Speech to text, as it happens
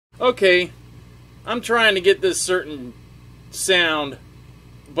Okay, I'm trying to get this certain sound,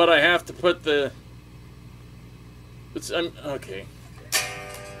 but I have to put the... okay.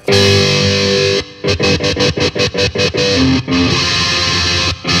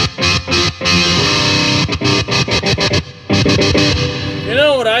 You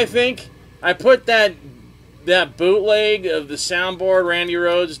know what I think? I put that bootleg of the soundboard Randy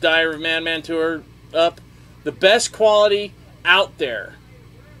Rhoads Diary of a Madman tour up, the best quality out there.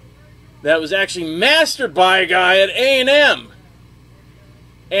 That was actually mastered by a guy at A&M.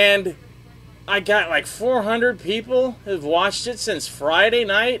 And I got like 400 people have watched it since Friday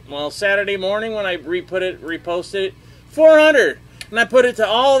night. Well, Saturday morning when I reposted it. 400! And I put it to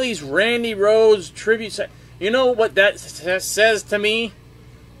all these Randy Rhoads tributes. You know what that says to me?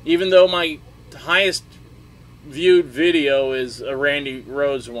 Even though my highest viewed video is a Randy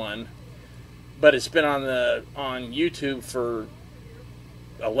Rhoads one, but it's been on YouTube for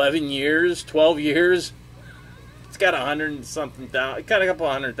 11 years, 12 years. It's got 100 and something thousand. It got a couple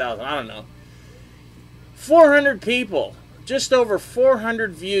 100,000. I don't know. 400 people, just over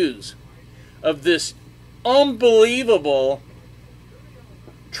 400 views of this unbelievable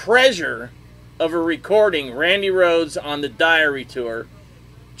treasure of a recording, Randy Rhoads on the Diary tour.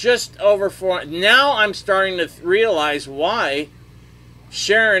 Just over 400. Now I'm starting to realize why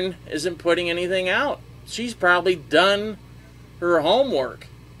Sharon isn't putting anything out. She's probably done her homework.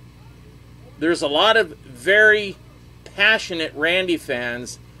 There's a lot of very passionate Randy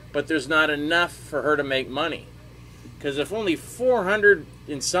fans, but there's not enough for her to make money. Because if only 400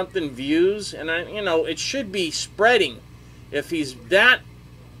 and something views, and you know, it should be spreading. If he's that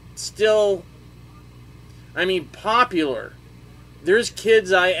still, I mean, popular. There's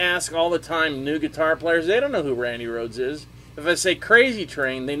kids I ask all the time, new guitar players, they don't know who Randy Rhoads is. If I say Crazy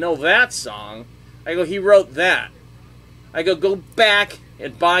Train, they know that song. I go, he wrote that. I go back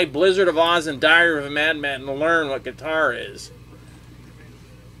and buy Blizzard of Oz and Diary of a Madman and learn what guitar is.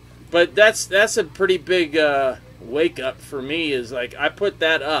 But that's a pretty big wake up for me. Is like I put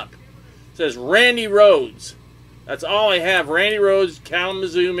that up. It says Randy Rhoads. That's all I have. Randy Rhoads,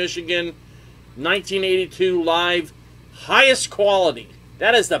 Kalamazoo, Michigan, 1982 live, highest quality.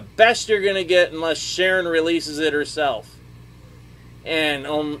 That is the best you're gonna get unless Sharon releases it herself. And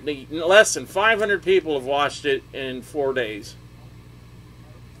only less than 500 people have watched it in 4 days.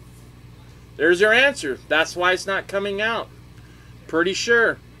 There's your answer. That's why it's not coming out. Pretty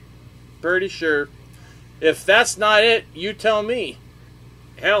sure. Pretty sure. If that's not it, you tell me.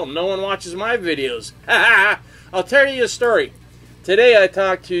 Hell, no one watches my videos. I'll tell you a story. Today I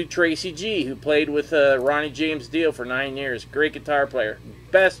talked to Tracy G, who played with Ronnie James Dio for 9 years. Great guitar player.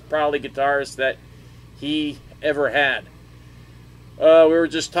 Best, probably, guitarist that he ever had. We were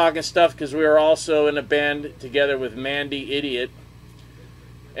just talking stuff because we were also in a band together with Mandy Idiot.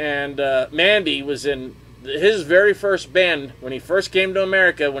 And Mandy was in his very first band when he first came to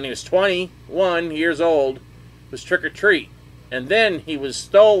America when he was 21 years old, was Trick or Treat. And then he was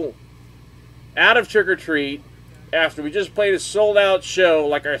stole out of Trick or Treat after we just played a sold-out show,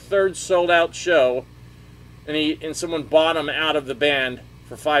 like our third sold-out show, and someone bought him out of the band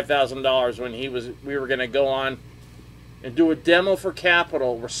for $5,000 when we were going to go on and do a demo for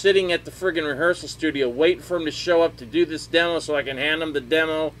Capitol. We're sitting at the friggin' rehearsal studio waiting for him to show up to do this demo so I can hand him the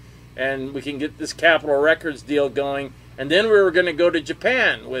demo and we can get this Capitol Records deal going. And then we were going to go to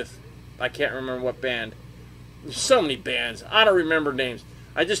Japan with, I can't remember what band. There's so many bands. I don't remember names.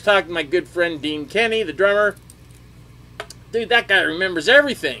 I just talked to my good friend Dean Kenny, the drummer. Dude, that guy remembers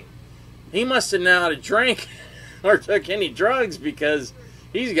everything. He must have known how to drink or took any drugs because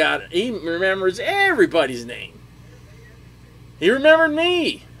he remembers everybody's name. He remembered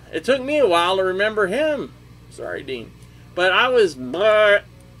me. It took me a while to remember him. Sorry, Dean. But I was,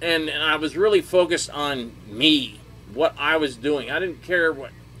 and I was really focused on me, what I was doing. I didn't care what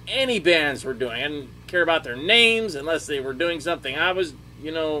any bands were doing. I didn't care about their names unless they were doing something I was,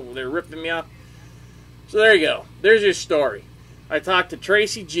 you know, they're ripping me off. So there you go. There's your story. I talked to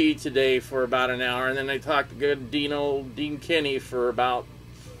Tracy G today for about an hour, and then I talked to good Dean Kenny for about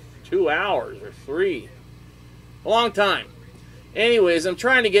 2 hours or 3. A long time. Anyways, I'm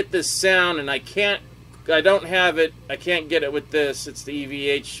trying to get this sound, and I don't have it. I can't get it with this. It's the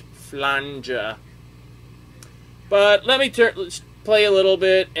EVH flanger. But let me let's play a little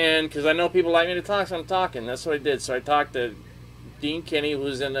bit, and because I know people like me to talk, so I'm talking. That's what I did. So I talked to Dean Kenny,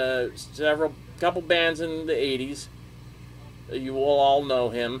 who's in couple bands in the 80s. You will all know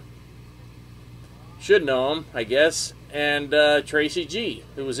him. Should know him, I guess. And Tracy G,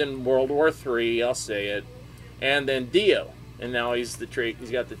 who was in World War III, I'll say it. And then Dio. And now he's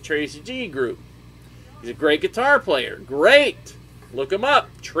got the Tracy G group. He's a great guitar player. Great! Look him up.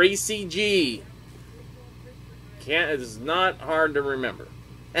 Tracy G. It's not hard to remember.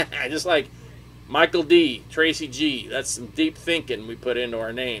 Just like Michael D, Tracy G. That's some deep thinking we put into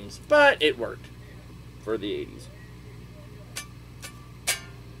our names. But it worked for the 80s.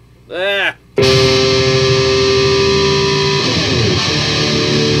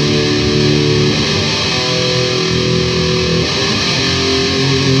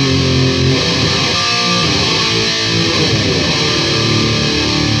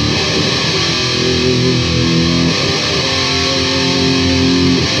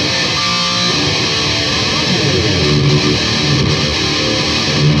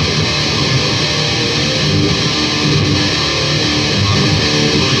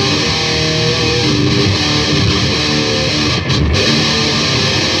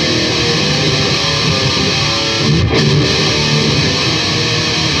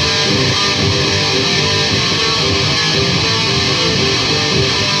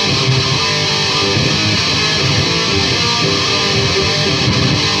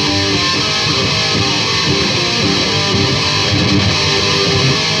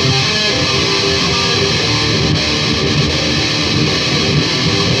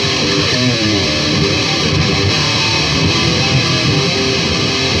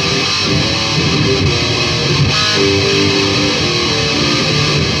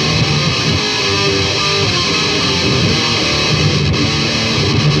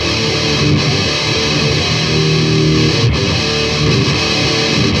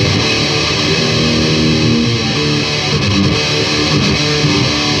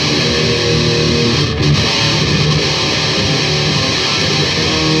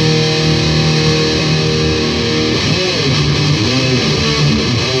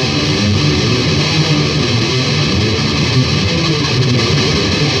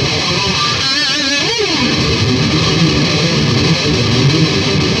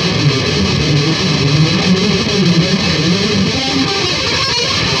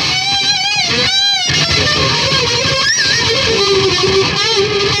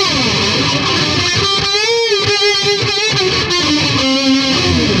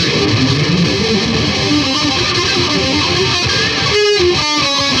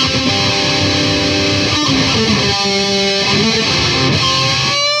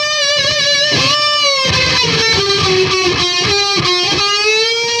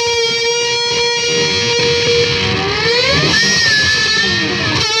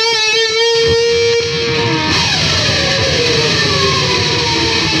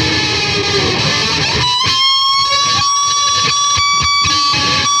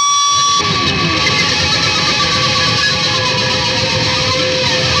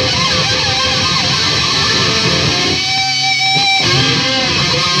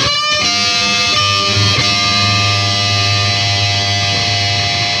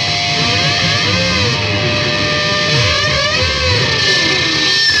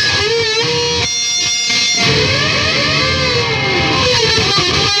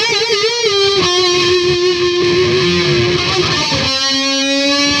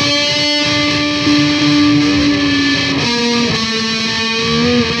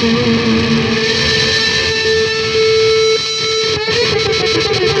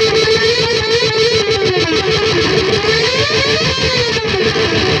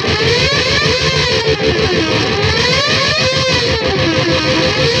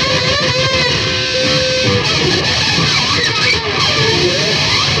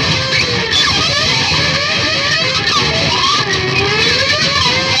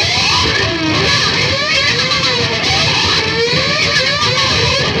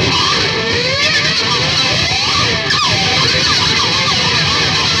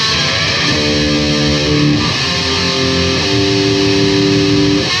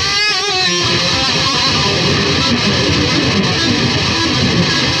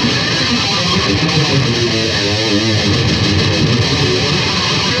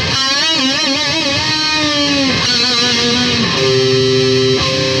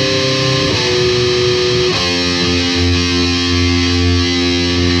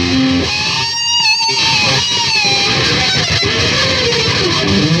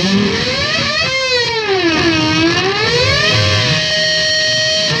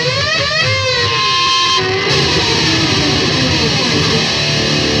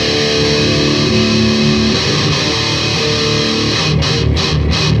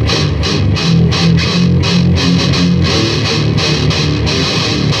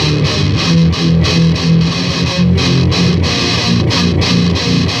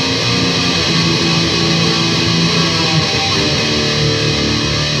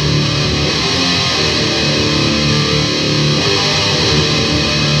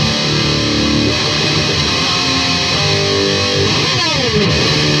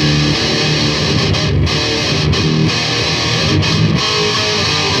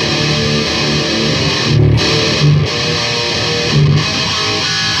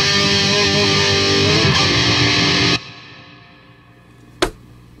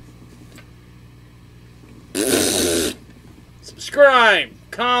 subscribe,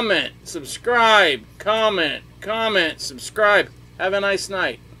 comment, subscribe, comment, comment, subscribe. Have a nice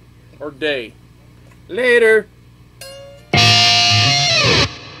night or day. Later.